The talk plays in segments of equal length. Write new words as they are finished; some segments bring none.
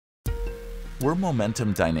We're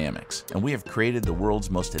Momentum Dynamics, and we have created the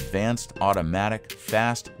world's most advanced, automatic,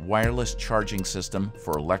 fast, wireless charging system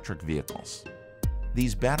for electric vehicles.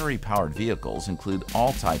 These battery-powered vehicles include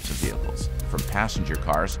all types of vehicles, from passenger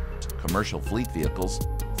cars, commercial fleet vehicles,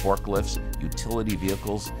 forklifts, utility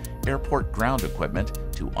vehicles, airport ground equipment,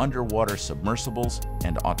 to underwater submersibles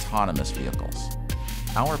and autonomous vehicles.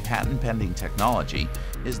 Our patent-pending technology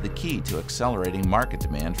is the key to accelerating market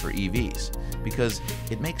demand for EVs because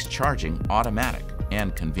it makes charging automatic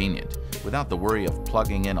and convenient without the worry of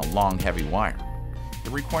plugging in a long, heavy wire.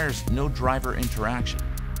 It requires no driver interaction.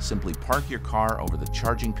 Simply park your car over the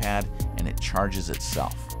charging pad and it charges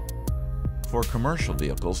itself. For commercial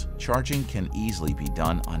vehicles, charging can easily be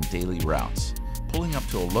done on daily routes. Pulling up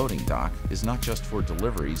to a loading dock is not just for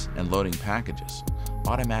deliveries and loading packages.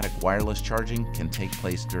 Automatic wireless charging can take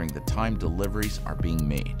place during the time deliveries are being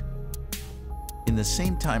made. In the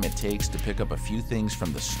same time it takes to pick up a few things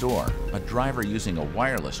from the store, a driver using a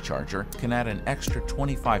wireless charger can add an extra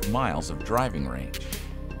 25 miles of driving range.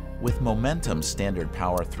 With Momentum's standard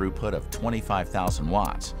power throughput of 25,000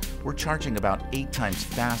 watts, we're charging about 8 times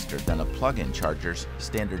faster than a plug-in charger's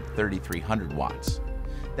standard 3,300 watts.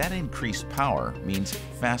 That increased power means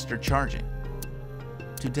faster charging.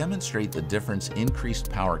 To demonstrate the difference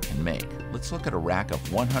increased power can make, let's look at a rack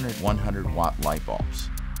of 100 watt light bulbs.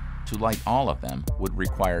 To light all of them would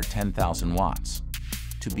require 10,000 watts.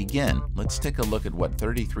 To begin, let's take a look at what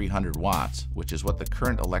 3,300 watts, which is what the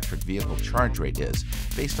current electric vehicle charge rate is,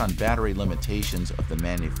 based on battery limitations of the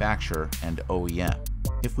manufacturer and OEM.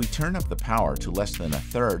 If we turn up the power to less than a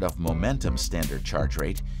third of Momentum's standard charge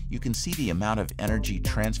rate, you can see the amount of energy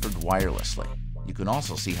transferred wirelessly. You can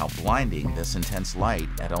also see how blinding this intense light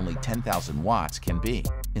at only 10,000 watts can be.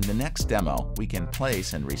 In the next demo, we can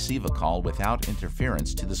place and receive a call without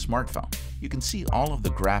interference to the smartphone. You can see all of the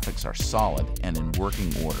graphics are solid and in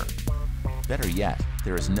working order. Better yet,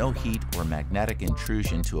 there is no heat or magnetic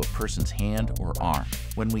intrusion to a person's hand or arm.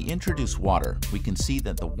 When we introduce water, we can see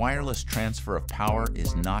that the wireless transfer of power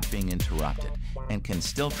is not being interrupted and can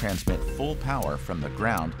still transmit full power from the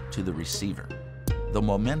ground to the receiver. The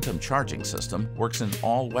Momentum charging system works in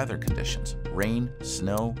all weather conditions: rain,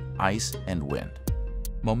 snow, ice, and wind.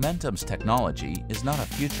 Momentum's technology is not a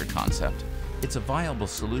future concept. It's a viable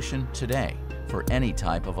solution today for any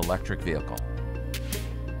type of electric vehicle.